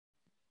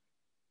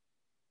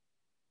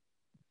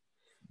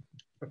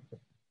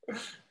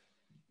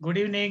Good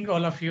evening,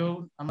 all of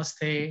you.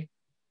 Namaste.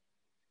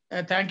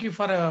 Thank you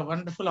for a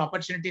wonderful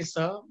opportunity,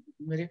 sir.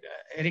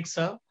 Eric,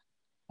 sir.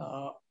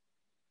 Uh,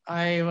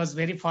 I was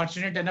very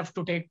fortunate enough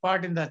to take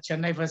part in the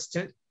Chennai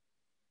Festival,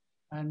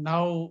 and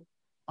now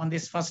on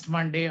this first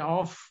Monday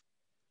of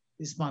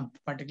this month,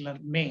 particular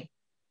May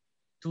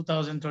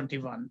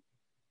 2021.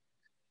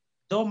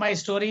 Though my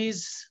story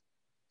is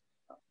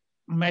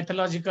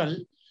mythological,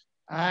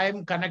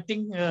 I'm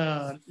connecting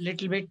a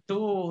little bit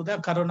to the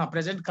Corona,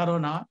 present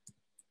Corona.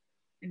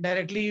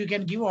 Indirectly, you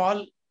can give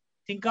all,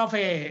 think of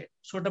a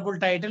suitable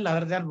title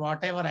other than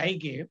whatever I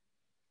gave,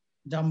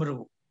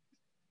 Damru.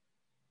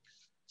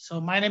 So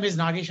my name is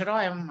Nageswara Rao.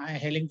 I'm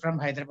hailing from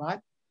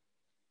Hyderabad.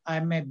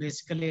 I'm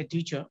basically a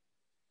teacher.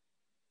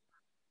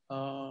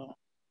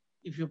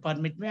 If you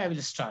permit me, I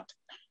will start.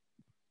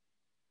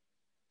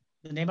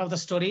 The name of the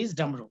story is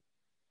Damru.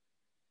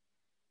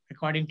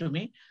 According to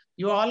me,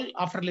 you all,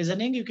 after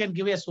listening, you can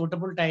give a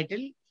suitable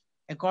title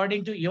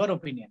according to your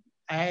opinion.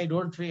 I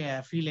don't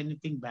feel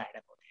anything bad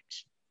about it.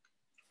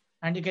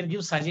 And you can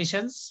give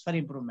suggestions for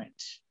improvement.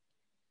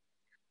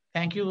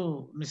 Thank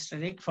you, Mr.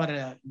 Rick,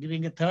 for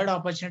giving a third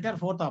opportunity or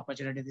fourth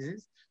opportunity. This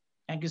is.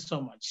 Thank you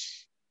so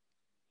much.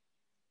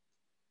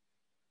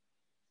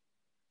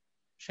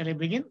 Shall I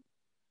begin?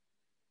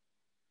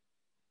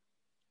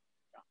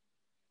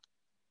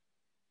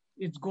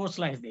 It goes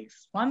like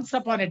this. Once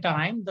upon a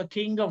time, the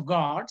king of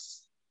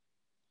gods,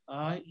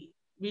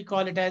 we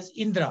call it as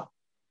Indra,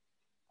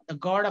 the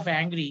god of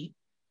angry,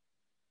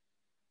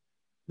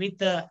 with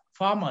the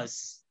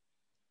farmers.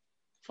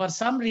 For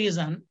some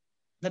reason,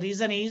 the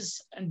reason is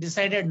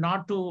decided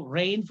not to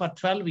rain for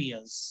 12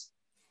 years.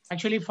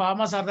 Actually,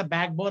 farmers are the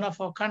backbone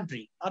of our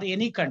country or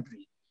any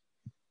country,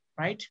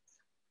 right?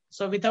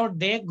 So without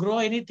they grow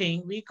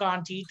anything, we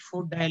can't eat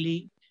food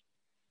daily.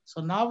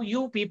 So now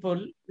you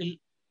people will,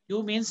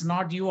 you means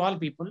not you all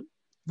people,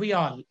 we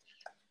all,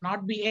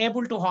 not be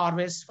able to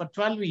harvest for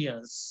 12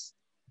 years.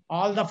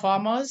 All the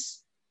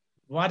farmers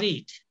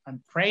worried and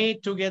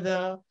prayed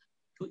together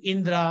to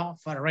Indra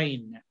for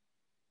rain.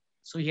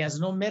 So he has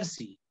no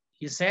mercy.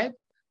 He said,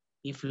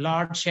 if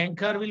Lord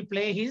Shankar will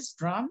play his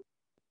drum,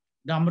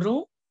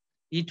 Damru,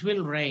 it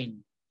will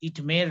rain.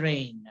 It may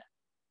rain.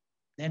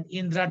 Then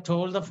Indra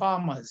told the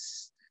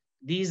farmers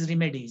these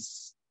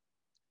remedies.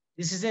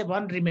 This is a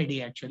one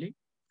remedy actually.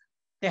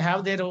 They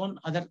have their own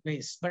other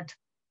ways, but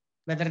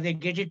whether they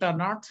get it or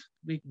not,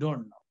 we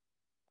don't know.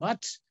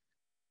 But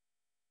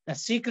the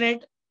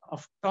secret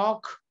of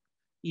talk,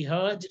 he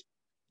heard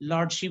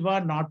Lord Shiva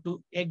not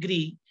to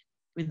agree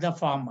with the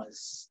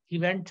farmers. He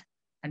went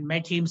and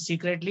met him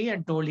secretly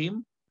and told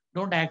him,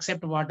 don't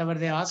accept whatever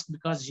they ask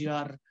because you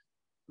are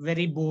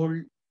very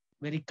bold,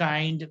 very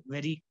kind,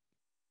 very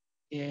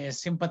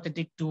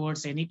sympathetic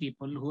towards any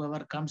people,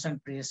 whoever comes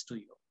and prays to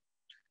you.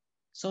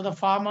 So the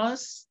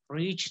farmers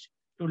reached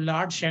to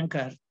Lord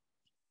Shankar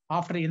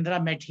after Indra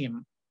met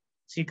him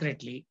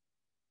secretly,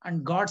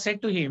 and God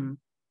said to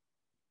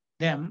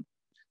them,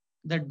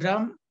 the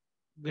drum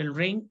will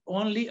ring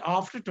only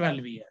after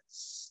 12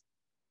 years.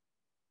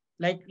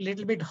 Like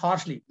little bit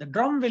harshly, the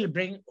drum will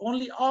bring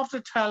only after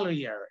 12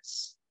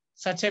 years.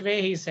 Such a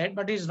way he said,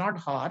 but it's not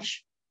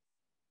harsh.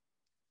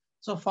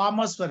 So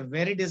farmers were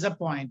very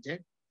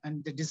disappointed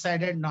and they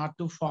decided not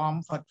to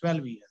farm for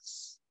 12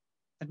 years.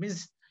 That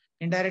means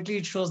indirectly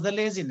it shows the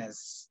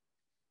laziness.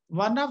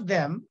 One of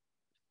them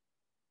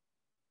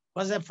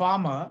was a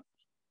farmer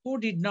who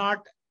did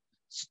not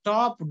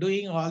stop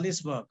doing all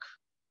this work,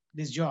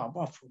 this job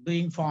of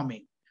doing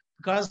farming,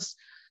 because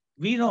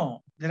we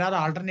know there are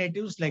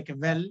alternatives like a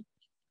well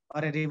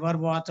or a river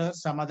water,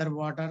 some other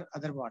water,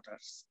 other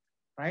waters,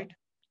 right?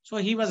 So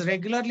he was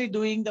regularly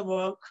doing the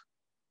work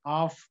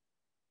of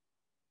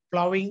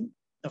plowing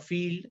the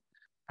field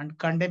and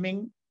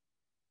condemning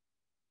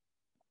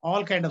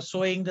all kind of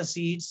sowing the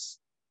seeds,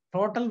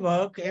 total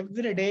work.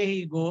 Every day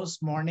he goes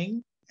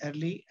morning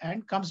early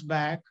and comes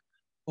back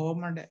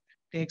home and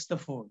takes the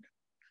food.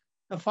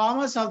 The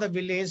farmers of the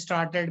village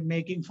started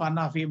making fun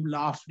of him,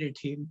 laughed at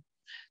him,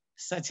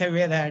 such a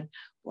way that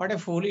what a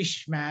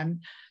foolish man.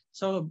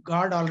 So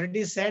God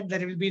already said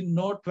there will be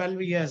no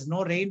 12 years,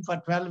 no rain for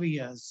 12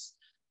 years.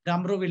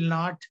 Damru will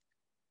not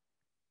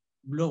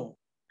blow,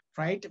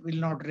 right? Will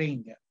not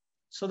rain.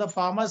 So the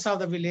farmers of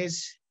the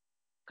village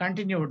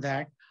continued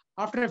that.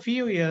 After a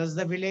few years,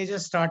 the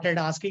villagers started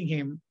asking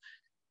him,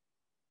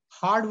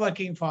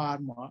 hardworking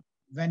farmer,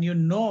 when you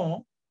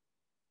know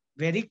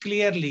very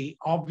clearly,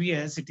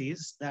 obvious it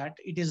is that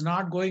it is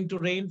not going to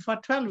rain for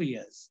 12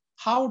 years.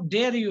 How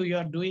dare you, you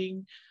are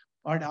doing,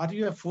 or are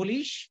you a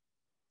foolish?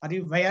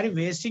 Why are you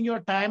wasting your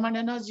time and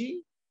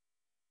energy?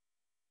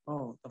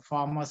 Oh, the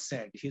farmer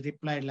said, he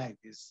replied like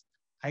this,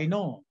 I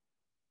know,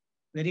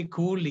 very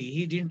coolly.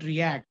 He didn't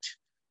react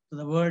to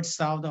the words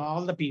of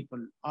all the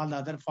people, all the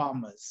other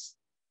farmers.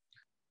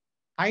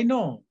 I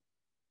know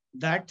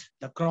that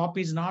the crop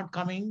is not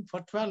coming for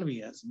 12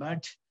 years,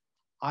 but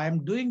I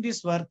am doing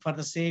this work for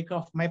the sake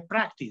of my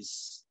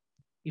practice.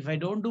 If I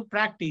don't do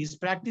practice,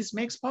 practice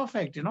makes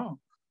perfect, you know.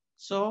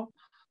 So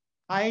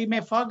I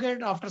may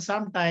forget after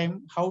some time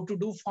how to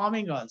do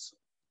farming also.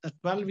 The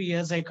 12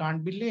 years I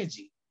can't be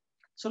lazy.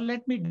 So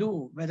let me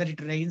do, whether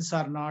it rains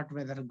or not,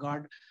 whether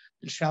God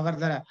will shower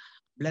the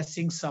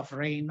blessings of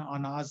rain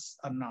on us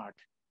or not.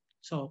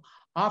 So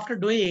after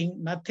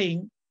doing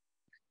nothing,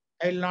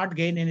 I will not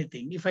gain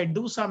anything. If I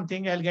do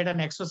something, I'll get an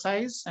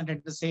exercise. And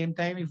at the same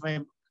time, if my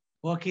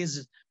work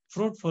is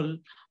fruitful,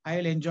 I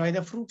will enjoy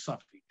the fruits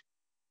of it.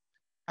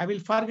 I will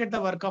forget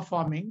the work of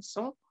farming.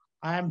 So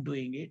I am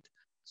doing it.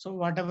 So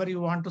whatever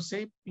you want to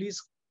say,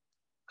 please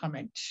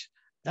comment.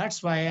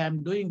 That's why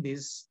I'm doing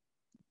this.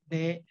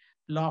 They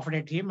laughed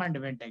at him and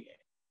went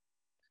again.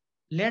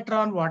 Later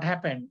on, what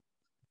happened?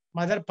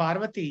 Mother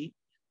Parvati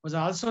was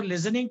also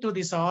listening to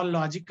these all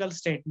logical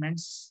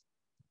statements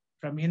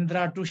from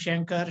Indra to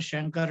Shankar,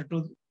 Shankar to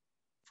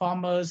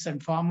farmers,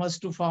 and farmers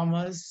to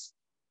farmers.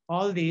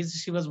 All these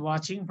she was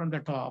watching from the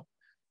top,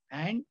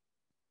 and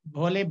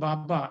Bhole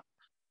Baba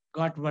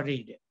got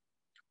worried.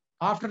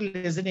 After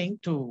listening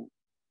to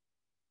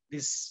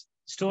this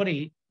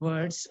story,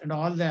 words, and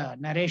all the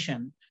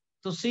narration,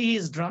 to see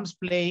his drums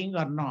playing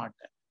or not,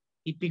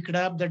 he picked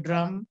up the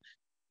drum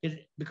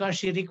because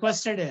she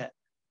requested a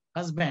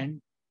husband,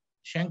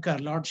 Shankar,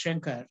 Lord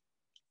Shankar.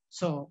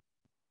 So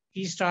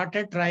he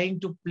started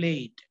trying to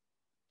play it.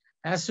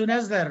 As soon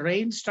as the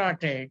rain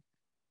started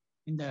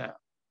in the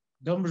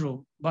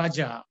Domru,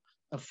 Baja,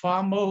 the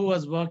farmer who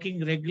was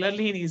working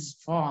regularly in his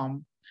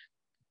farm,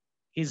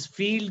 his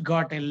field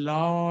got a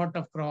lot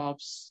of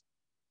crops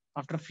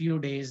after a few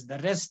days. The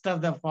rest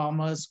of the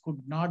farmers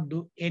could not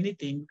do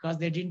anything because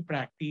they didn't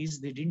practice,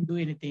 they didn't do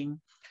anything.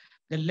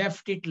 They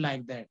left it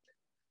like that.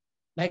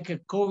 Like a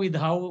COVID,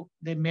 how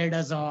they made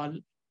us all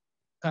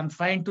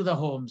confined to the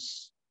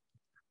homes,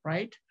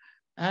 right?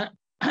 Uh,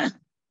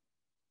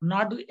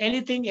 not do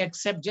anything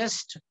except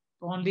just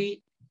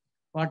only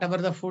whatever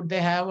the food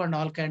they have and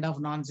all kind of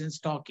nonsense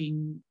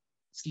talking,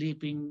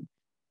 sleeping,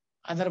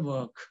 other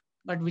work,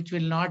 but which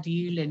will not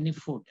yield any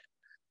food.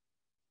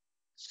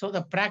 So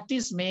the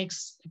practice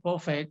makes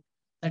perfect.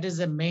 That is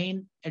the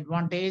main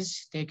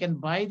advantage taken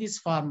by this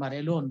farmer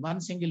alone,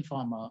 one single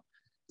farmer.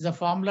 Is a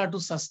formula to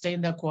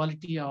sustain the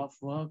quality of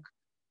work,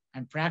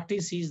 and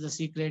practice is the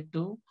secret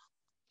to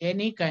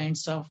any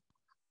kinds of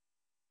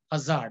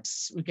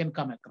hazards we can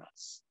come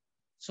across.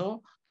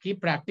 So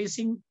keep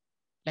practicing,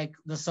 like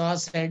the Sir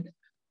said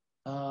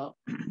uh,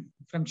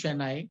 from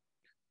Chennai,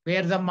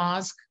 wear the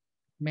mask,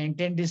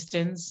 maintain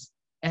distance,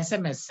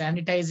 SMS,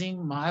 sanitizing,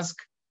 mask,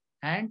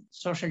 and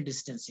social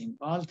distancing,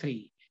 all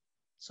three.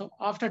 So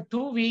after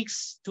 2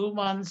 weeks, 2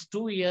 months,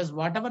 2 years,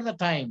 whatever the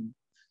time,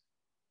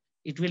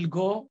 it will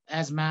go,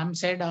 as ma'am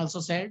said, also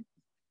said,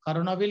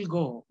 Corona will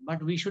go,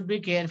 but we should be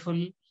careful.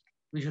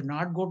 We should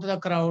not go to the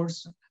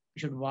crowds.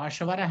 We should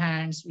wash our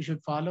hands. We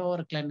should follow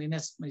our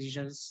cleanliness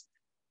measures.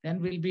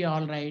 Then we'll be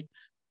all right.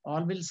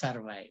 All will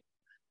survive.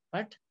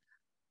 But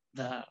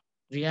the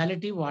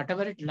reality,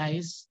 whatever it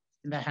lies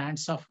in the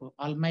hands of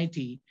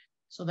Almighty,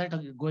 so that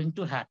is going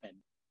to happen.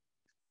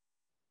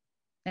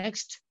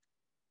 Next,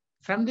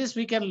 from this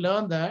we can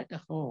learn that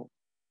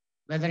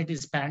whether it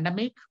is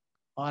pandemic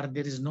or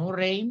there is no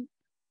rain,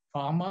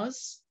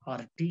 farmers or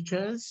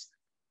teachers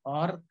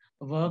or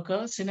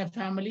workers in a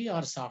family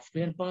or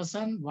software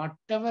person,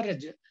 whatever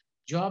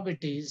job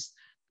it is,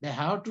 they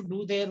have to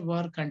do their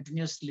work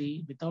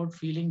continuously without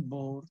feeling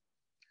bored.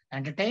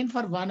 Entertain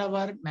for 1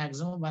 hour,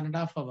 maximum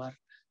 1.5 hours.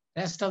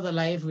 Rest of the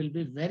life will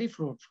be very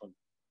fruitful.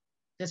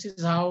 This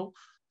is how,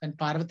 when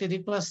Parvati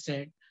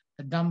requested,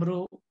 the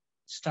Damru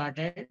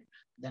started,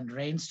 then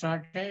rain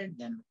started,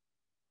 then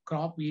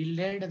crop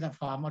yielded. The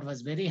farmer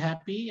was very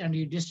happy and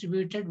he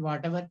distributed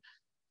whatever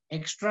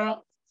extra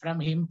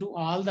from him to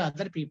all the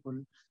other people.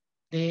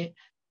 They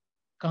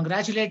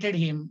congratulated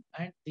him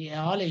and they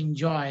all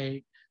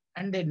enjoyed,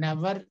 and they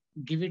never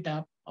give it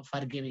up of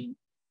forgiving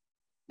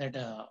that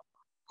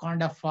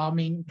kind of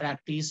farming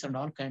practice and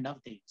all kind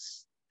of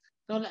things.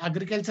 So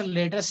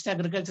latest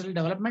agricultural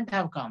development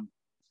have come,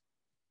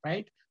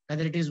 right?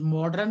 Whether it is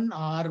modern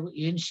or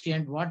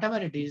ancient, whatever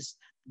it is,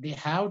 they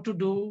have to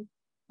do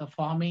the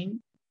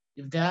farming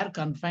if they are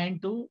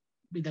confined to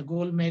be the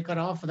goal maker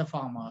of the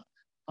farmer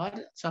or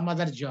some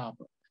other job.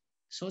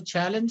 So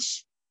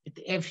challenge with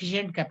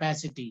efficient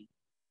capacity.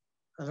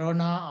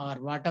 Corona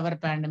or whatever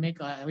pandemic,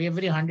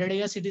 every 100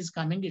 years it is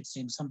coming, it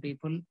seems. Some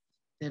people,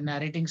 they're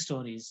narrating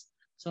stories.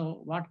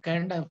 So what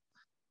kind of,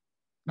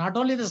 not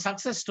only the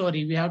success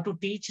story, we have to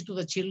teach to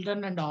the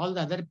children and all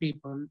the other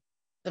people,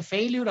 the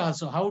failure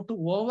also, how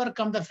to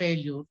overcome the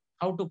failure,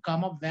 how to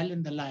come up well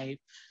in the life.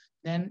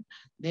 Then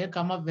they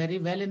come up very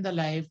well in the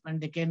life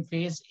and they can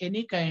face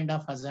any kind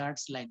of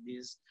hazards like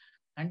this.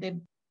 And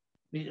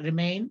they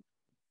remain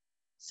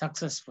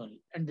successful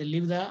and they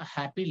live the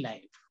happy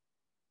life.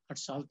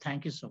 That's all.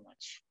 Thank you so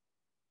much.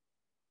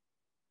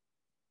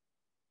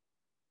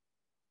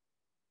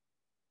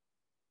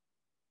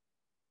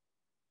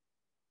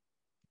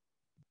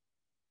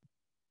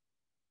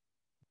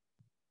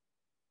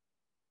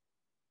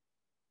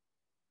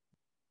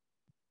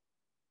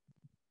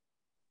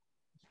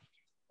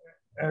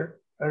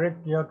 Eric,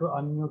 you have to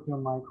unmute your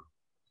mic.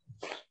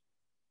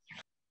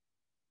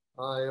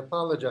 I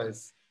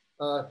apologize.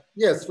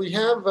 Yes, we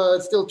have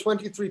still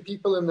 23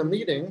 people in the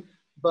meeting,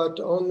 but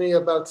only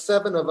about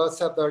 7 of us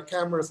have our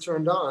cameras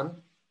turned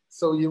on.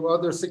 So you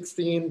other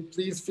 16,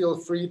 please feel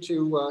free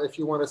to, if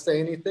you want to say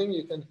anything,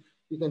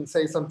 you can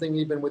say something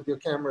even with your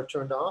camera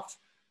turned off.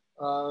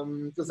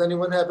 Does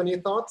anyone have any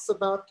thoughts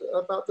about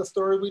the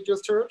story we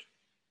just heard?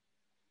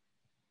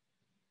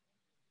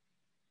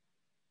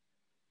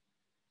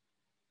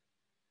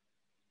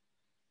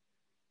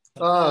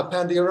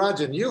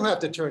 Pandiyarajan, you have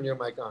to turn your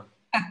mic on.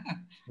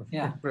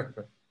 Yeah.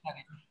 Okay.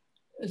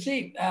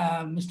 See,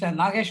 Mr.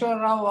 Nageswara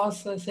Rao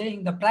was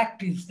saying the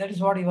practice, that is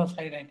what he was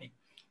highlighting.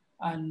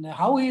 And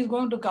how he is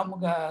going to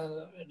come,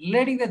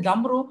 relating the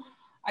Damru,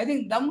 I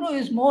think Damru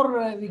is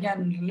more, we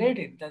can relate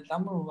it, the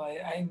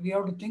Damru, we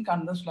have to think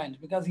on those lines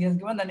because he has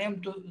given the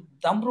name to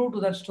Damru to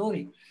that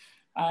story.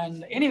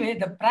 And anyway,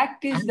 the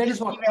practice, that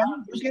is what.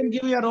 You can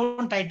give your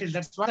own title.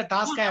 That's what the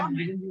task I have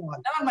given you all.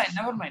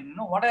 Never mind. You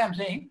know what I am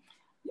saying?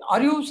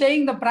 Are you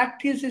saying the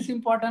practice is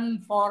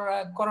important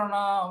for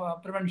corona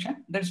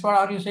prevention? That's what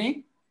are you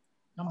saying?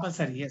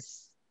 Compulsory,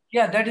 yes.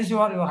 Yeah, that is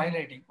what you're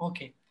highlighting.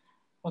 Okay.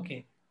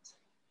 Okay.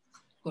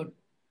 Good.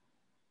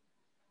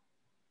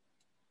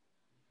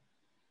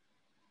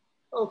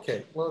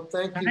 Okay. Well,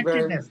 thank you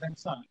very much.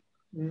 That's all.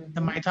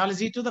 The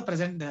mythology to the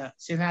present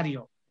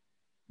scenario.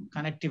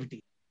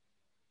 Connectivity.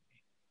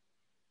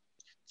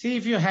 See,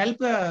 if you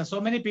help so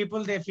many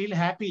people, they feel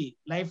happy.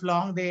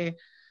 Lifelong, they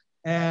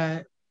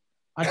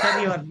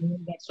utter your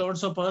name, that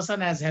so-and-so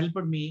person has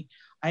helped me.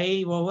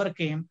 I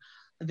overcame.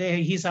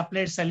 He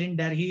supplied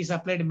cylinder, he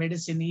supplied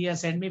medicine, he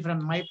has sent me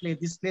from my place,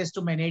 this place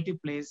to my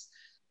native place.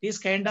 This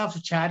kind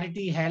of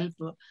charity help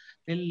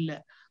will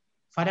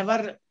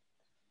forever,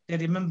 they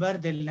remember,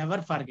 they'll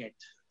never forget.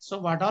 So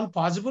what all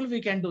possible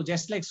we can do,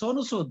 just like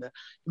Sonu Sood.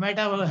 You might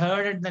have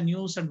heard in the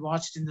news and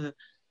watched in the,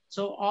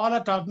 so all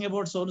are talking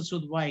about Sonu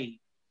Sood. Why?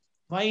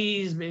 Why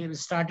he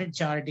started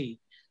charity?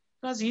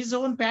 Because his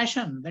own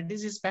passion, that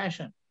is his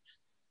passion.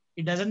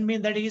 It doesn't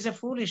mean that he is a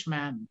foolish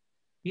man.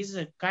 He's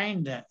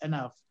kind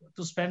enough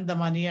to spend the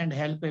money and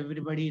help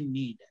everybody in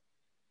need.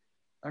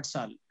 That's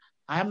all.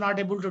 I am not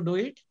able to do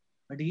it,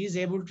 but he is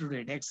able to do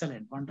it.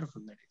 Excellent,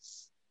 wonderful that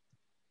is.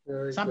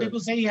 Very Some good. people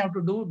say you have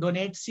to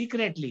donate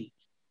secretly.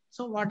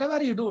 So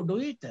whatever you do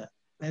it.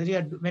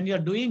 When you are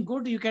doing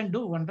good, you can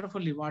do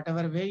wonderfully,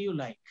 whatever way you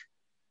like.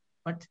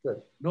 But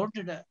don't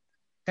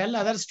tell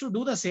others to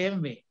do the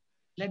same way.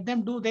 Let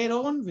them do their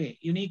own way,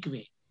 unique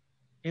way.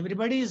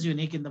 Everybody is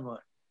unique in the world.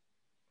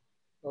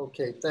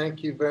 Okay,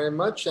 thank you very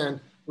much. And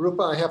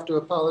Roopa, I have to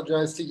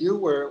apologize to you.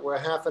 We're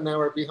half an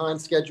hour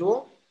behind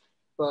schedule,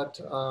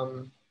 but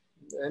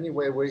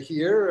anyway, we're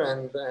here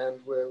and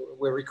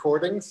we're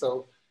recording,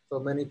 so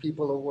many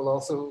people will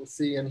also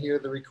see and hear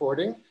the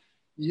recording.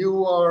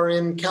 You are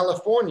in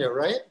California,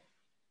 right?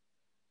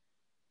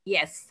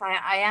 Yes,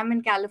 I am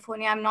in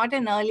California. I'm not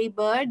an early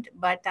bird,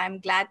 but I'm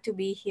glad to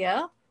be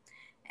here.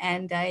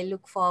 And I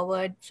look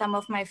forward. Some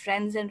of my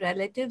friends and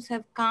relatives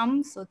have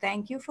come, so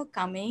thank you for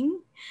coming.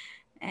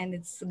 And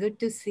it's good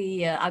to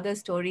see other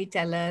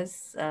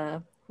storytellers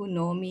who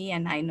know me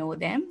and I know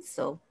them.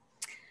 So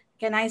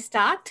can I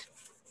start?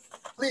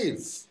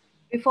 Please.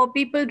 Before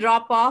people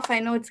drop off,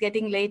 I know it's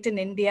getting late in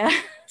India.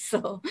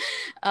 So,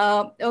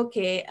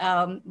 okay.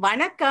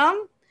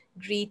 Vanakkam,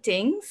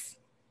 greetings.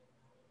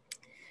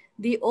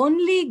 The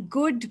only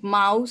good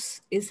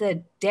mouse is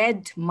a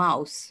dead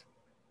mouse,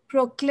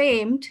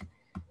 proclaimed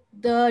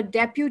the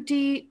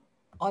deputy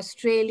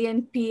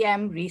Australian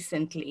PM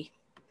recently.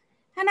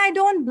 And I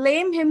don't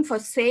blame him for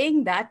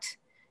saying that,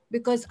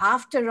 because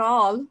after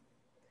all,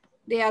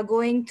 they are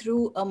going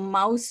through a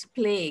mouse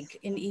plague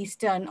in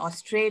Eastern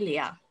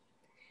Australia.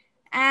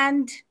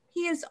 And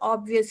he is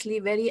obviously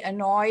very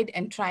annoyed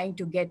and trying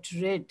to get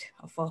rid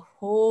of a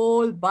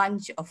whole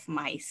bunch of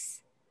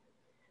mice.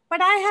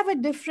 But I have a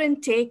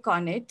different take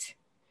on it,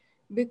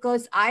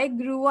 because I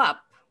grew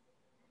up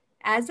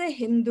as a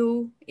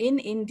Hindu in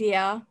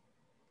India,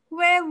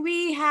 where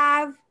we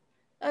have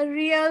a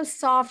real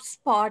soft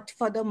spot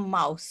for the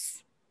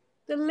mouse.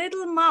 The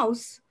little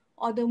mouse,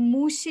 or the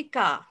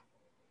mushika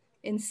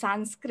in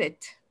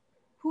Sanskrit,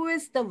 who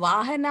is the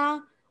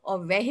vahana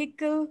or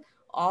vehicle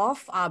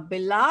of our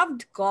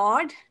beloved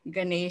god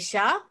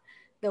Ganesha,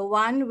 the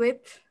one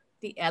with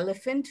the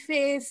elephant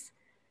face,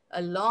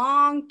 a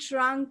long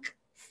trunk,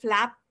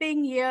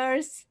 flapping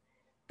ears,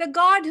 the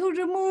god who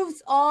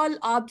removes all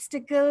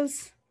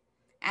obstacles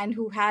and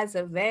who has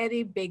a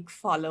very big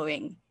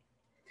following.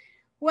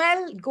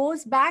 Well, it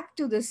goes back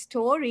to the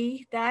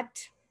story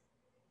that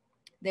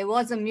there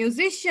was a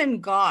musician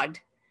god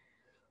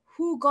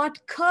who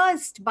got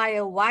cursed by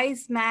a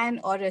wise man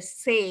or a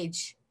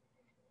sage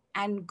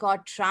and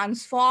got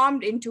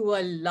transformed into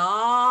a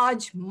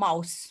large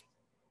mouse.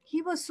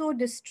 He was so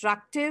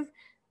destructive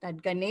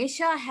that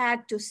Ganesha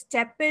had to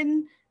step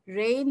in,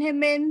 rein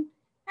him in,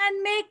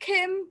 and make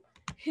him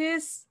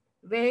his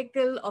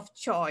vehicle of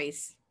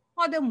choice,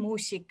 or the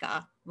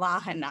Mushika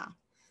Vahana.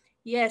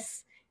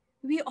 Yes,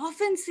 we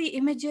often see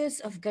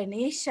images of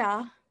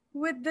Ganesha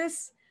with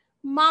this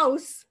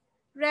mouse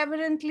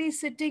reverently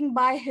sitting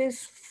by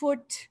his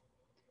foot,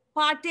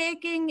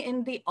 partaking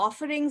in the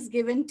offerings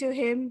given to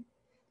him,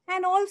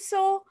 and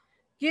also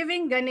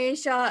giving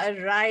Ganesha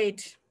a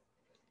ride,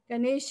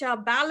 Ganesha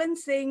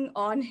balancing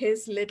on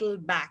his little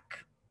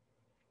back.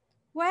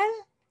 Well,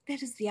 there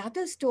is the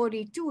other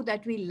story too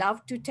that we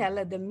love to tell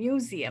at the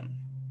museum.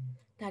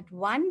 That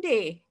one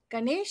day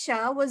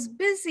Ganesha was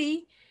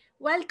busy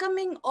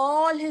welcoming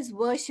all his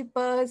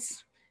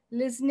worshippers,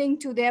 listening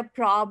to their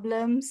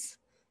problems.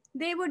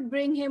 They would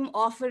bring him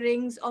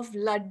offerings of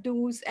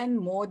laddus and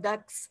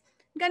modaks.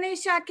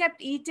 Ganesha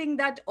kept eating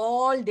that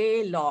all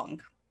day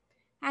long.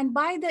 And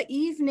by the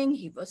evening,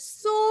 he was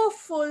so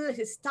full,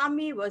 his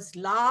tummy was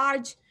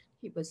large,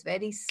 he was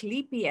very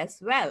sleepy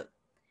as well.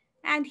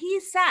 And he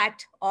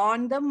sat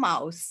on the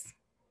mouse,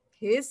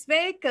 his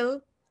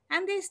vehicle,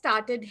 and they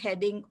started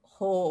heading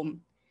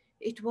home.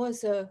 It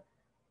was a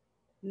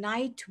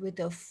night with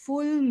a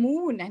full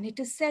moon, and it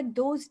is said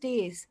those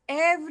days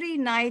every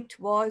night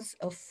was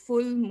a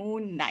full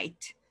moon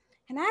night.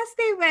 And as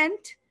they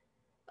went,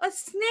 a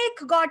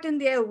snake got in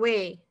their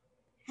way,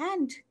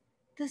 and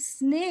the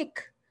snake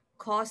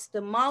caused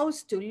the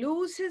mouse to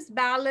lose his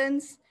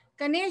balance.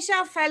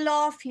 Ganesha fell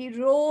off, he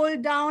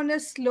rolled down a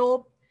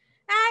slope,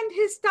 and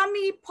his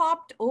tummy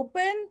popped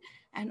open,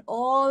 and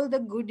all the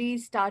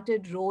goodies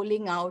started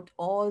rolling out,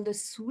 all the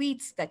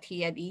sweets that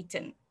he had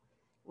eaten.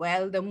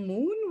 Well, the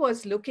moon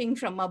was looking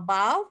from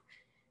above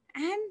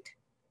and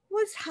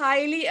was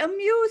highly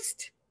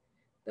amused.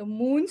 The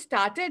moon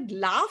started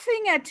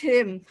laughing at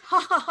him. Ha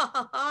ha ha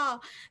ha ha.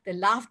 The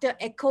laughter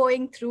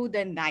echoing through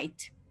the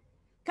night.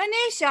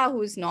 Ganesha,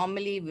 who's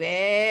normally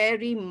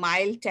very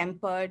mild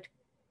tempered,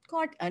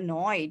 got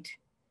annoyed.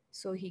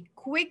 So he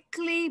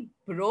quickly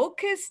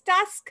broke his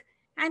tusk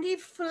and he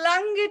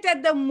flung it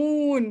at the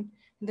moon.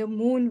 The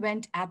moon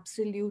went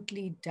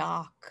absolutely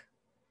dark.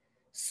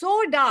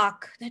 So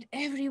dark that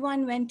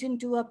everyone went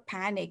into a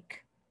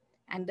panic.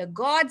 And the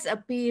gods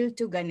appealed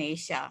to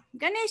Ganesha.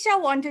 Ganesha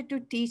wanted to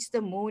teach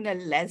the moon a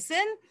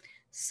lesson,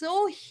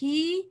 so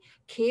he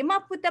came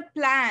up with a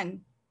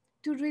plan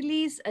to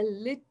release a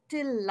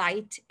little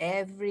light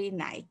every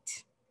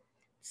night.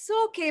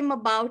 So came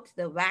about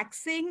the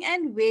waxing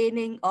and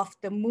waning of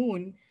the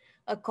moon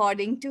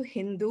according to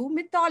Hindu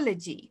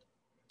mythology.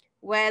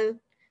 Well,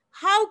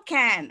 how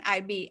can I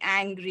be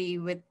angry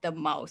with the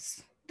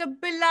mouse, the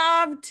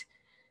beloved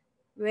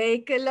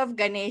vehicle of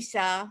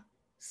Ganesha,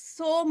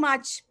 so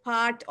much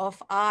part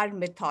of our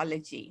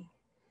mythology?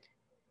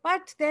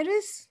 But there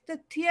is the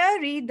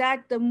theory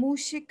that the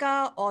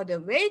mushika or the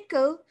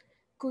vehicle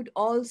could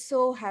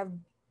also have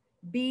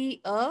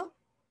be a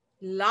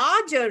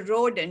larger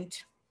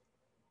rodent.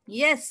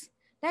 Yes,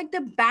 like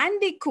the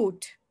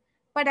bandicoot.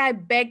 But I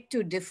beg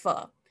to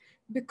differ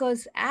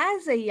because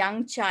as a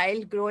young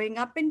child growing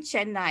up in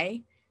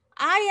Chennai,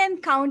 I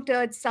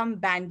encountered some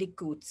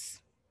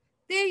bandicoots.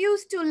 They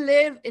used to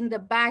live in the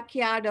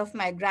backyard of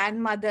my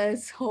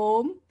grandmother's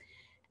home,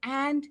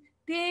 and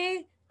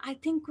they, I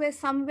think, were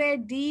somewhere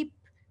deep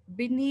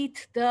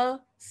beneath the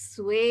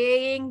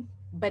swaying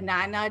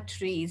banana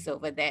trees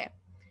over there.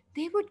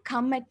 They would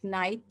come at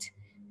night,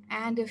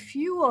 and a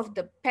few of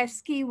the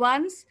pesky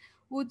ones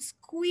would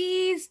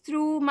squeeze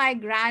through my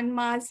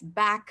grandma's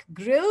back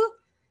grill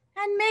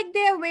and make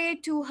their way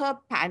to her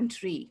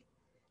pantry.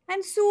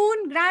 And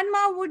soon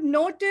grandma would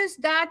notice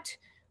that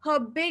her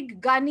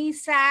big gunny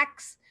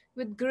sacks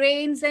with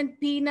grains and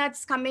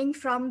peanuts coming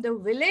from the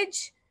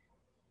village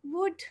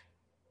would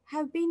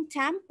have been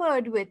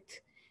tampered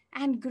with,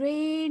 and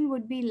grain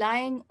would be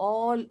lying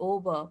all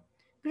over.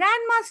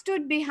 Grandma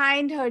stood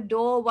behind her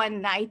door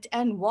one night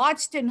and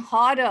watched in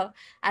horror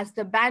as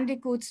the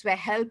bandicoots were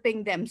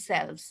helping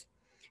themselves.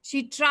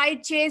 She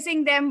tried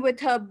chasing them with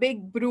her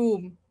big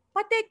broom,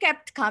 but they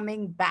kept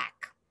coming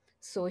back.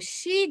 So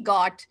she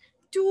got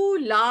two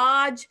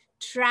large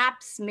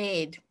traps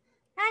made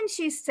and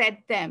she set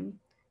them.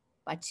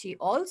 But she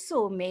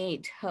also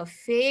made her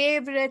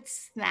favorite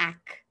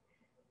snack,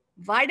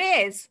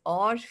 vades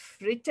or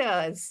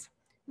fritters,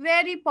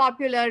 very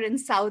popular in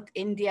South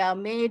India,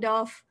 made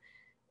of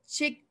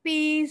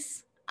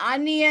chickpeas,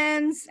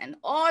 onions, and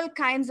all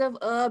kinds of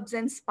herbs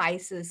and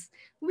spices.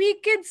 We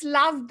kids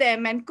loved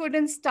them and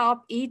couldn't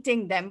stop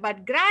eating them,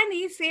 but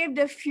Granny saved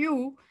a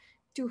few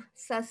to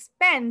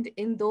suspend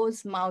in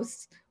those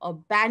mouse or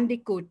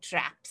bandicoot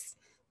traps.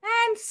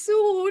 And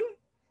soon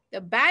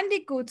the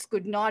bandicoots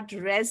could not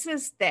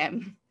resist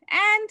them,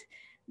 and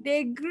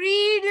they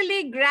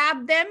greedily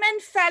grabbed them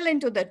and fell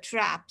into the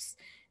traps.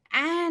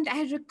 And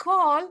I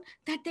recall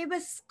that they were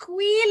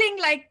squealing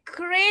like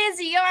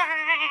crazy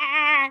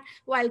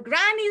while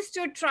Granny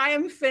stood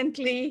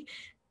triumphantly,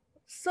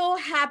 so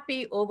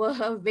happy over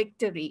her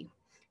victory.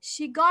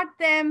 She got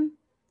them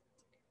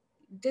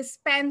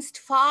dispensed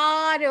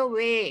far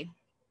away,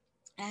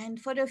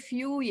 and for a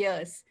few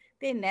years,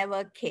 they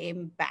never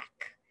came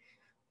back.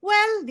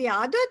 Well, the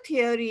other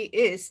theory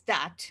is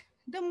that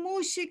the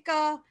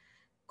Mushika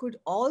could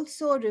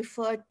also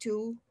refer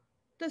to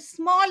the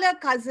smaller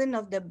cousin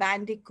of the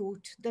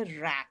bandicoot, the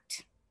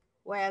rat.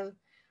 Well,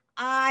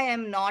 I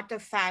am not a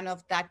fan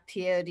of that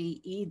theory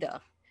either.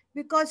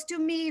 Because to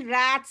me,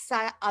 rats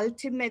are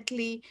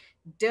ultimately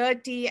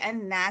dirty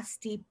and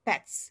nasty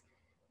pests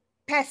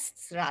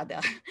rather.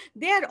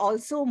 They are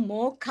also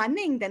more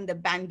cunning than the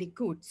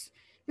bandicoots.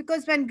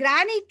 Because when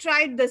Granny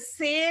tried the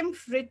same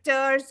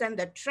fritters and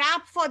the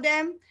trap for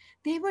them,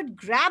 they would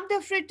grab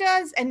the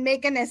fritters and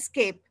make an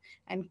escape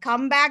and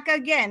come back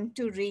again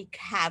to wreak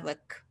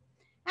havoc.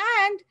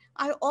 And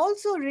I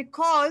also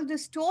recall the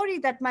story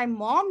that my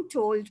mom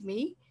told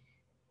me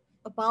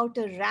about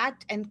a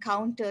rat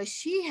encounter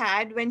she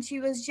had when she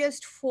was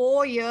just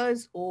 4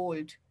 years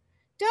old.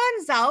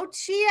 Turns out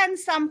she and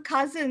some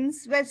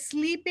cousins were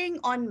sleeping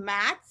on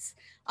mats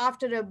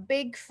after a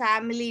big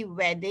family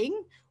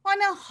wedding on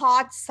a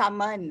hot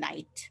summer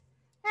night.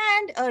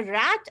 And a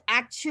rat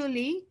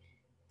actually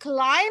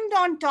climbed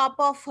on top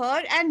of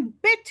her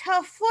and bit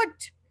her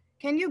foot.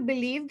 Can you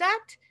believe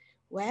that?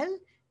 Well,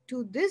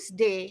 to this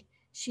day,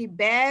 she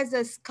bears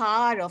a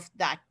scar of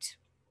that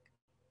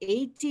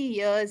 80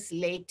 years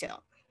later.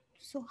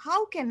 So,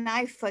 how can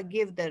I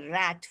forgive the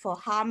rat for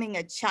harming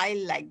a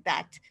child like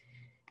that?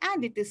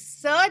 And it is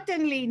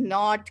certainly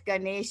not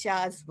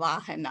Ganesha's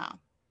Vahana.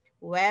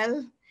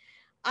 Well,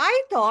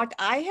 I thought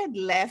I had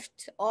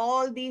left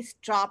all these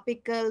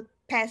tropical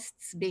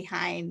pests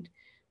behind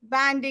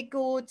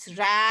bandicoots,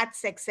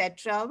 rats,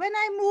 etc. when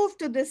I moved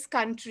to this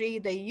country,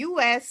 the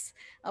US,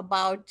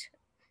 about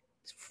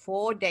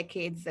 4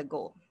 decades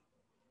ago.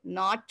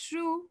 Not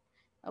true.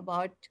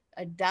 About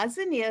a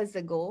dozen years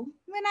ago,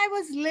 when I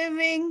was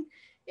living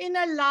in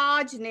a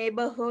large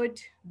neighborhood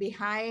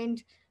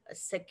behind a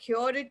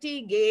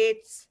security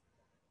gates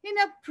in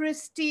a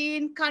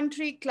pristine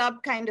country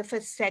club kind of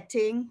a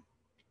setting,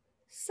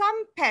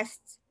 some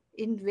pests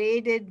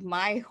invaded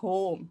my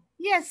home.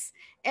 Yes,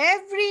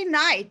 every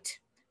night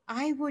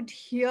I would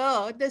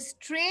hear the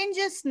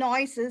strangest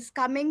noises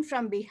coming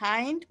from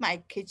behind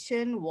my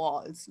kitchen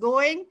walls,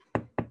 going,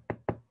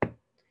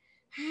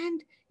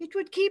 and it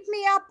would keep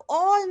me up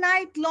all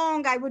night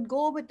long. I would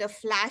go with a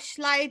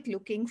flashlight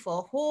looking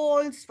for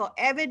holes, for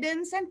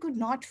evidence, and could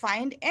not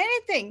find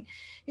anything.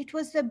 It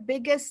was the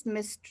biggest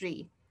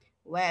mystery.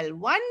 Well,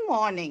 one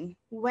morning,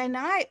 when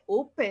I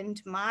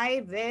opened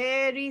my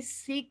very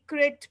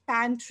secret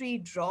pantry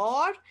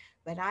drawer,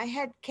 where I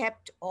had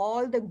kept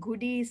all the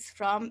goodies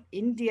from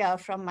India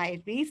from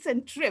my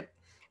recent trip,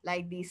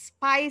 like these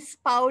spice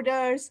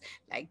powders,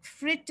 like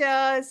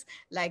fritters,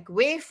 like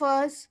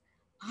wafers,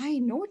 I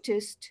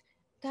noticed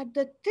that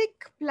the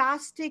thick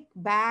plastic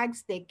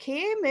bags they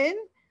came in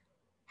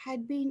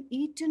had been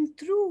eaten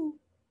through,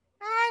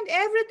 and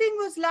everything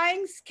was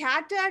lying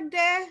scattered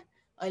there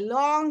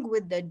along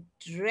with the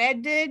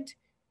dreaded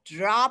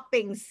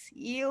droppings.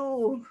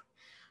 Ew.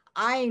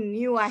 I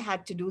knew I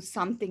had to do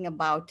something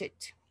about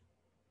it.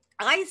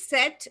 I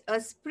set a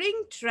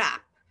spring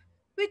trap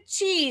with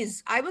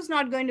cheese. I was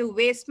not going to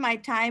waste my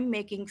time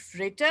making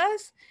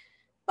fritters,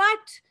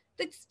 but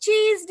the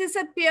cheese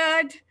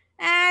disappeared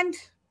and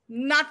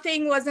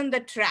nothing was in the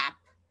trap.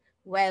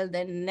 Well,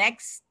 the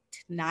next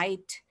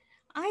night,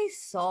 I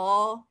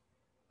saw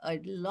a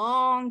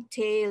long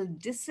tail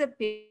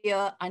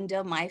disappear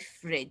under my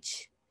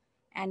fridge.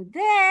 And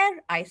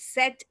there I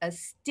set a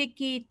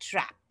sticky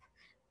trap.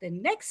 The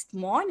next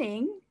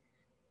morning,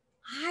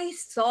 I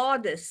saw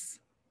this.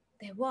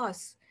 There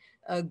was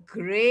a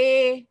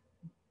gray,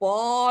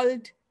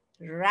 bald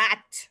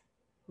rat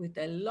with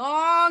a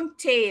long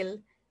tail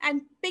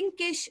and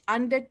pinkish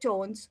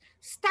undertones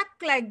stuck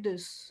like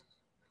this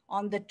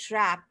on the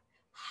trap,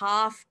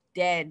 half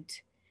dead.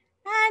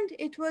 And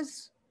it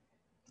was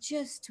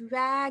just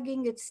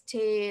wagging its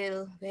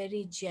tail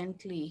very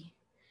gently.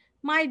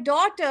 My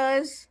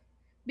daughters,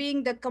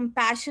 being the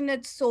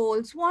compassionate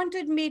souls,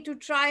 wanted me to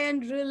try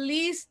and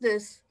release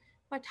this.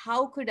 But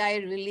how could I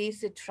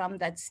release it from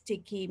that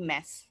sticky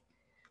mess?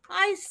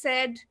 I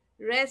said,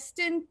 rest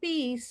in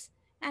peace,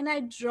 and I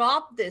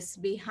dropped this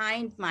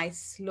behind my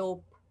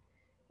slope,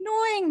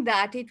 knowing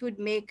that it would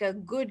make a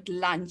good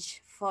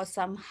lunch for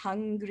some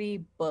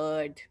hungry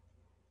bird.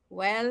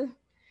 Well,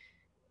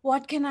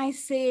 what can I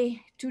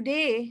say?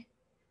 Today,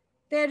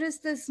 there is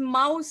this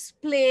mouse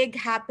plague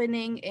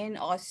happening in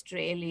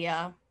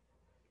Australia,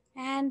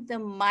 and the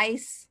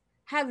mice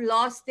have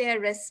lost their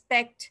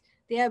respect.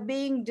 They are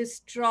being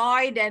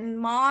destroyed en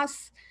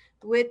masse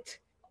with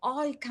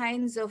all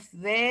kinds of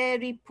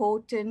very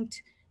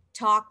potent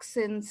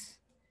toxins.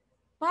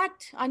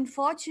 But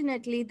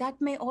unfortunately,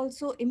 that may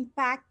also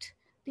impact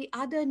the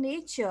other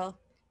nature.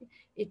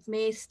 It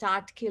may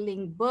start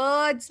killing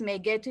birds, may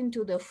get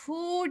into the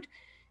food.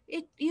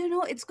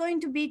 It's going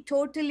to be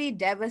totally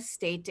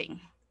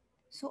devastating.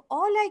 So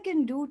all I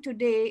can do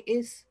today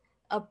is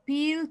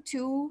appeal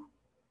to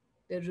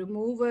the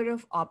remover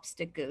of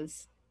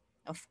obstacles.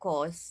 Of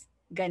course,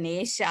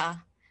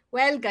 Ganesha.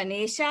 Well,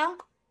 Ganesha,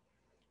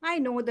 I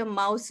know the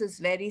mouse is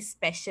very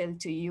special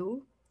to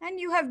you and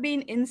you have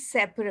been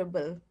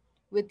inseparable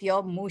with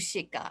your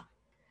Mushika.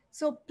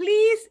 So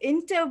please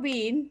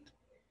intervene,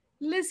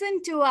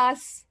 listen to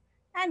us,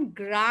 and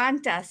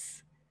grant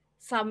us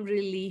some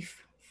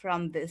relief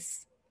from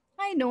this.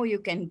 I know you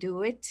can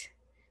do it.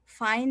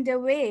 Find a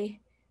way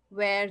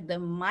where the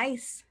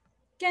mice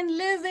can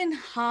live in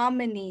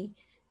harmony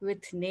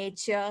with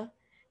nature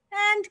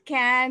and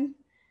can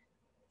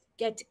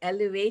get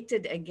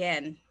elevated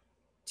again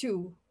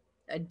to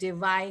a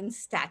divine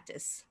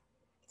status.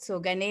 So,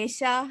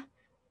 Ganesha,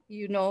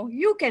 you know,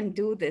 you can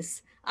do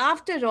this.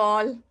 After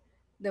all,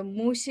 the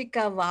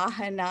Mushika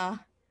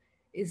Vahana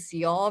is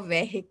your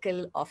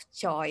vehicle of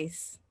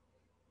choice.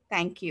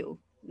 Thank you.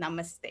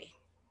 Namaste.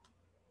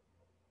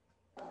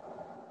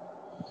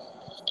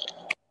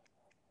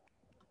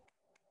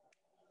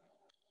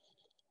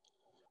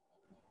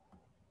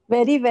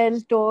 Very well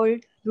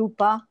told,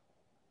 Roopa.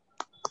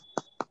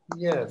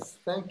 Yes,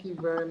 thank you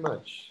very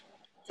much.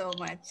 So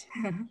much.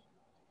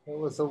 It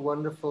was a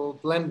wonderful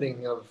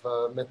blending of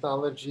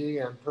mythology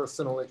and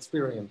personal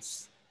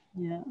experience.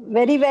 Yeah.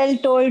 Very well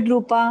told,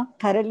 Roopa.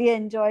 Thoroughly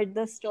enjoyed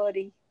the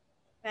story.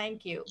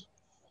 Thank you.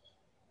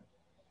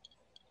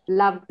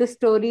 Loved the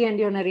story and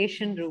your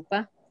narration,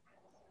 Roopa,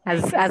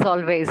 as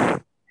always.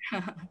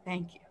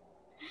 Thank you.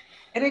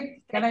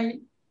 Eric, can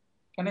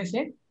I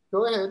say?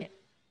 Go ahead.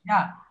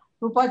 Yeah,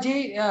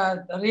 Rupaji,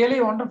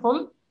 really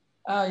wonderful.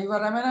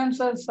 Your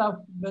reminiscences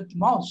of with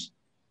mouse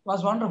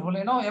was wonderful.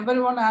 You know,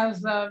 everyone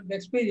has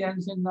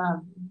experience in,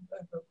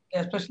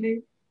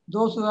 especially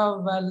those who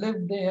have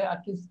lived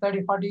at least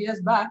 30, 40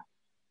 years back.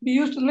 We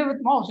used to live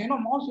with mouse. You know,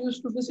 mouse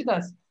used to visit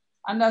us.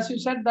 And as you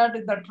said that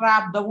the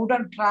trap, the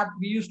wooden trap,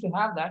 we used to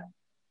have that.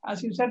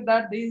 As you said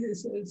that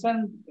these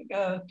some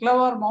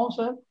clever mouse,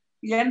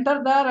 you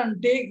enter there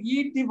and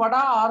eat the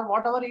vada or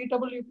whatever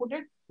eatable you put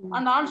it,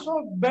 and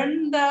also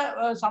bend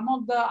some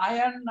of the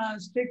iron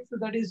sticks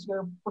that is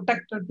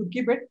protected to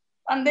keep it,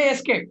 and they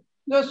escape.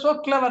 They're so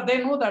clever.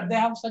 They know that they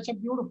have such a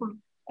beautiful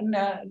and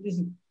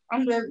this.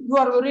 And you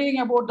are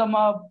worrying about the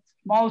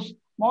mouse.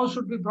 Mouse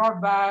should be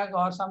brought back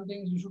or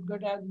something. You should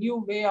get a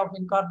new way of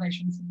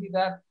incarnation should be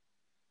there.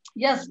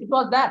 Yes, it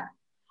was that.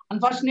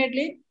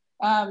 Unfortunately,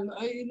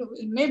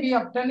 maybe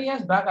of 10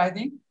 years back, I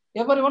think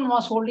everyone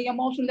was holding a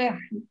mouse in their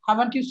hand.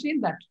 Haven't you seen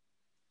that?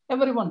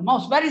 Everyone,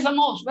 mouse. Where is the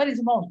mouse? Where is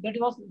the mouse? That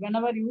was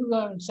whenever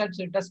you set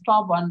the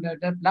desktop and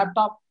the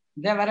laptop,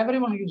 they were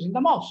everyone using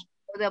the mouse.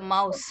 Oh, the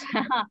mouse.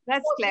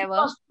 That's It clever.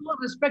 was so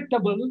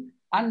respectable,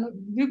 and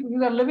we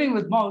were living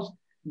with mouse.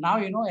 Now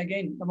you know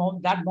again the mouse,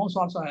 that mouse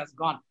also has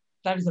gone.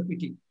 That is a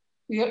pity.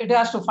 It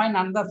has to find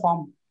another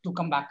form to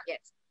come back. Yes.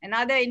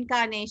 Another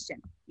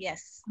incarnation.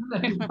 Yes.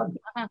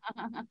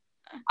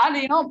 And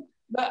you know,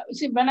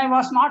 see, when I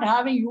was not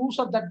having use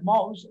of that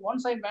mouse,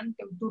 once I went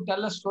to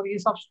tell a story,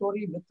 Aesop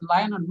story with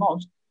lion and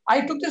mouse,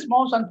 I took this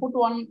mouse and put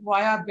one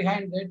wire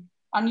behind it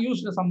and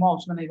used it as a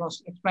mouse when I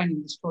was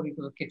explaining the story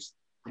to the kids.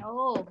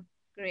 Oh,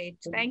 great.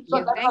 Thank So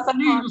you. that was a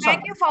new use of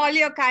Thank you for all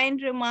your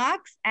kind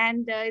remarks.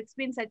 And it's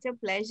been such a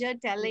pleasure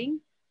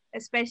telling,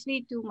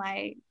 especially to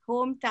my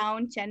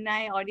hometown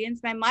Chennai audience.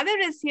 My mother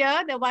is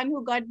here, the one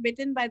who got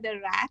bitten by the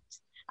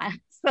rat.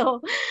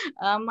 So,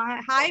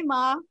 hi,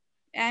 Ma.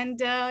 And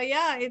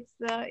yeah,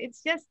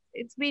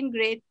 it's been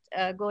great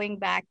going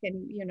back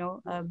and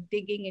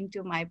digging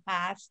into my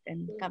past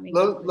and coming.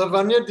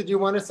 Lavanya, did you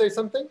want to say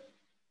something?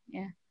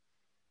 Yeah.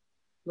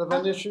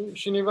 Lavanya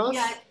Srinivas?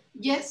 Yeah.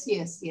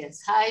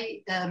 Yes.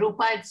 Hi,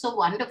 Roopa. It's so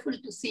wonderful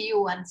to see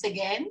you once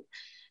again.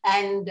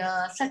 And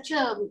such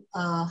a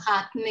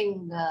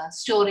heartening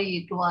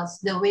story it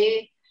was. The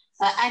way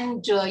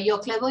and your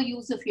clever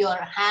use of your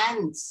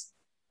hands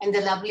and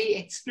the lovely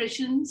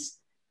expressions.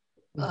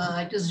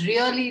 It was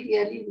really,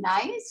 really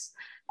nice.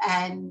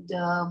 And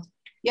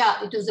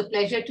yeah, it was a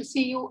pleasure to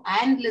see you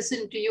and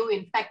listen to you.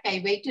 In fact,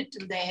 I waited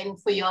till the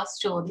end for your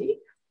story.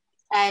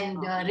 And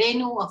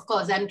Renu, of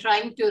course, I'm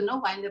trying to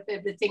wind up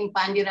everything.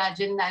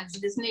 Pandirajan, I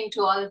was listening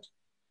to all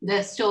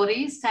the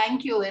stories.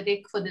 Thank you,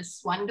 Eric, for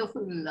this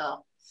wonderful,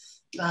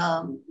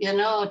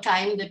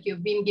 time that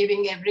you've been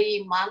giving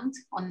every month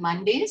on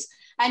Mondays.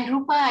 And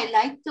Roopa, I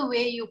like the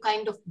way you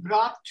kind of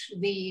brought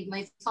the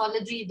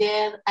mythology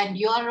there and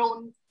your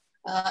own,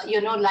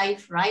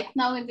 life right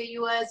now in the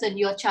US and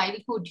your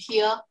childhood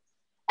here,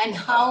 and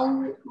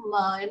how,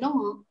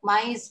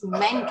 mice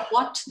meant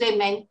what they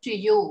meant to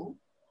you.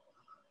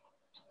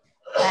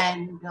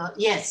 And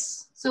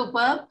yes,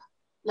 superb,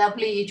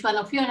 lovely, each one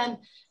of you. And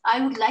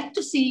I would like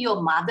to see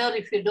your mother,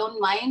 if you don't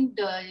mind.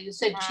 You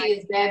said she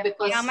is there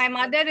because... Yeah, my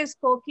mother is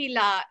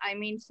Kokila. I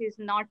mean, she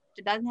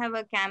doesn't have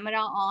a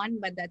camera on,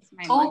 but that's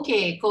my mother.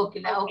 Okay,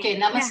 Kokila. Okay,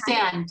 namaste,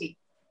 auntie.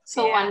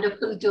 So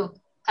wonderful to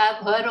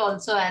have her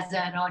also as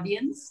our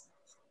audience.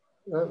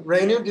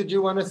 Renu, did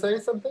you want to say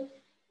something?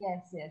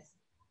 Yes.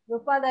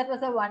 Roopa, that was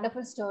a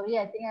wonderful story.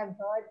 I think I've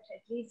heard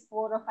at least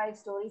 4 or 5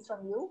 stories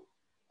from you.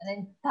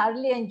 And I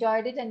thoroughly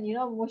enjoyed it. And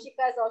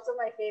Mushika is also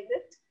my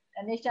favorite.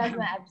 Ganesha is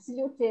my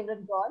absolute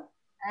favorite god.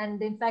 And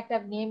in fact,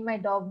 I've named my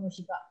dog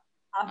Mushika.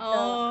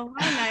 Oh,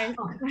 how nice.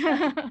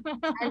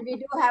 And we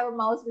do have a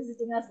mouse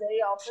visiting us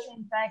very often.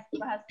 In fact,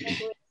 my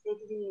husband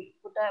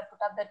put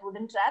up that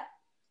wooden trap.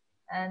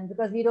 And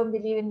because we don't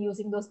believe in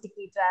using those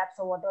sticky traps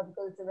or whatever,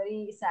 because it's a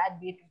very sad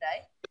way to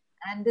die.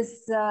 And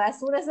this, as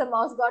soon as the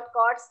mouse got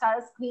caught,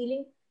 started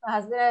squealing. My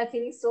husband and I are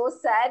feeling so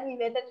sad. We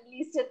went at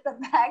least at the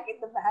back,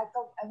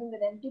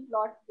 the empty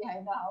plot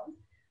behind the house.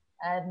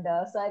 And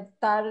so I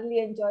thoroughly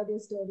enjoyed your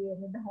story. I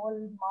mean, the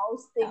whole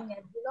mouse thing. And,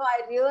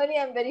 I really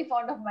am very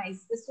fond of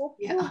mice. They're so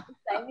cute,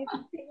 tiny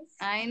things.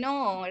 I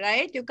know,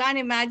 right? You can't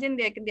imagine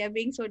they're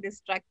being so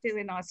destructive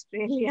in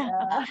Australia.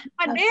 Yeah.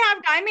 But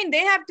they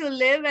have to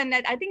live. And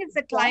I think it's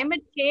the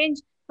climate change.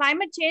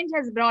 Climate change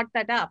has brought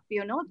that up,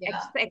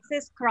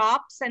 excess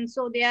crops. And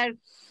so they are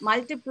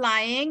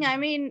multiplying. I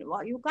mean,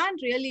 you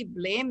can't really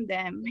blame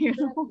them,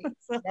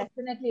 So,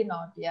 definitely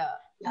not. Yeah.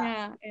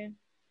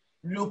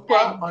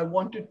 Roopa,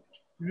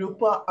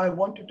 I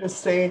wanted to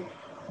say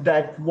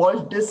that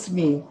Walt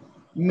Disney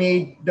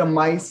made the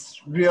mice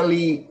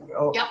really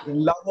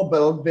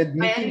lovable with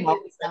Mickey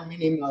Mouse and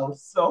Minnie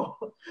Mouse. So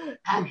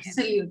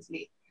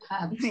absolutely.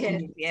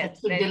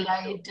 Yes, such a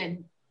delight.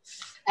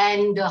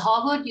 And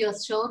Howard, your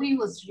story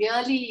was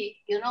really,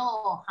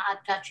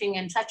 heart-touching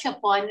and such a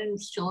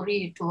poignant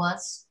story to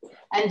us.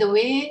 And the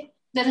way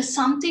there is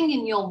something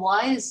in your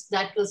voice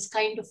that was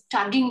kind of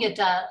tugging at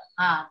our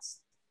hearts,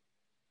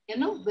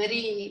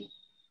 very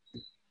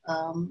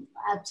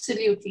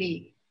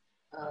absolutely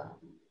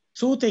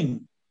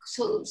soothing.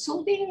 So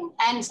soothing,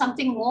 and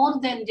something more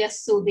than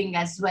just soothing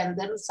as well.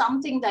 There was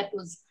something that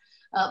was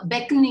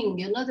beckoning,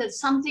 there's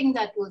something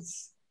that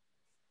was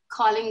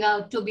calling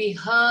out to be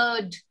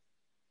heard,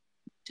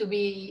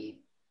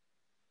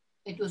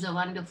 it was a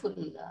wonderful,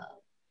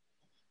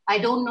 I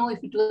don't know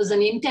if it was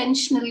an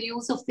intentional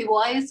use of the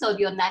voice or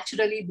you're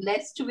naturally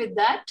blessed with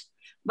that,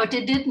 but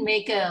it did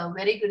make a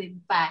very good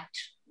impact.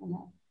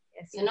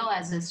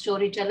 As a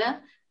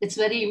storyteller, it's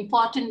very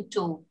important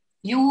to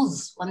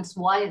use one's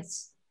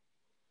voice.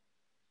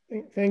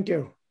 Thank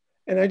you.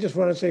 And I just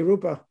want to say,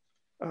 Roopa,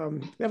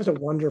 that was a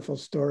wonderful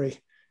story.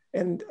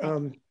 And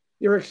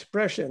your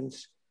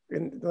expressions,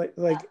 and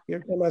like your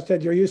grandma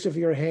said, your use of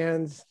your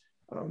hands,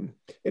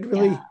 it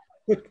really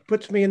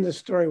puts me in the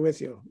story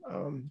with you.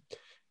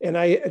 And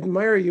I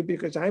admire you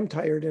because I'm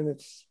tired and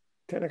it's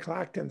 10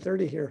 o'clock,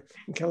 10:30 here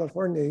in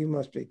California. You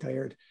must be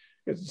tired.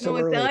 It's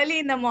early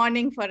in the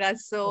morning for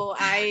us. So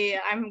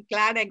I'm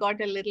glad I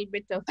got a little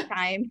bit of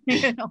time.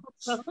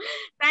 So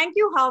thank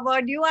you,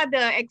 Howard. You are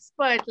the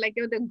expert, like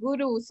you're the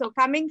guru. So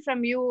coming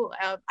from you,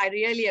 I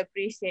really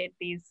appreciate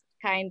these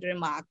kind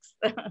remarks.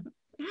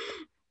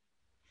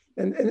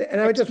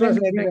 and I just want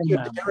to say thank you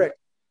to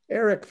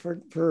Eric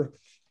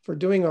for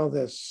doing all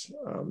this.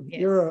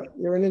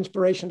 You're an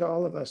inspiration to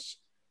all of us.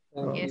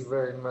 Thank you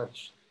very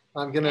much.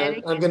 I'm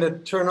gonna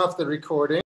turn off the recording.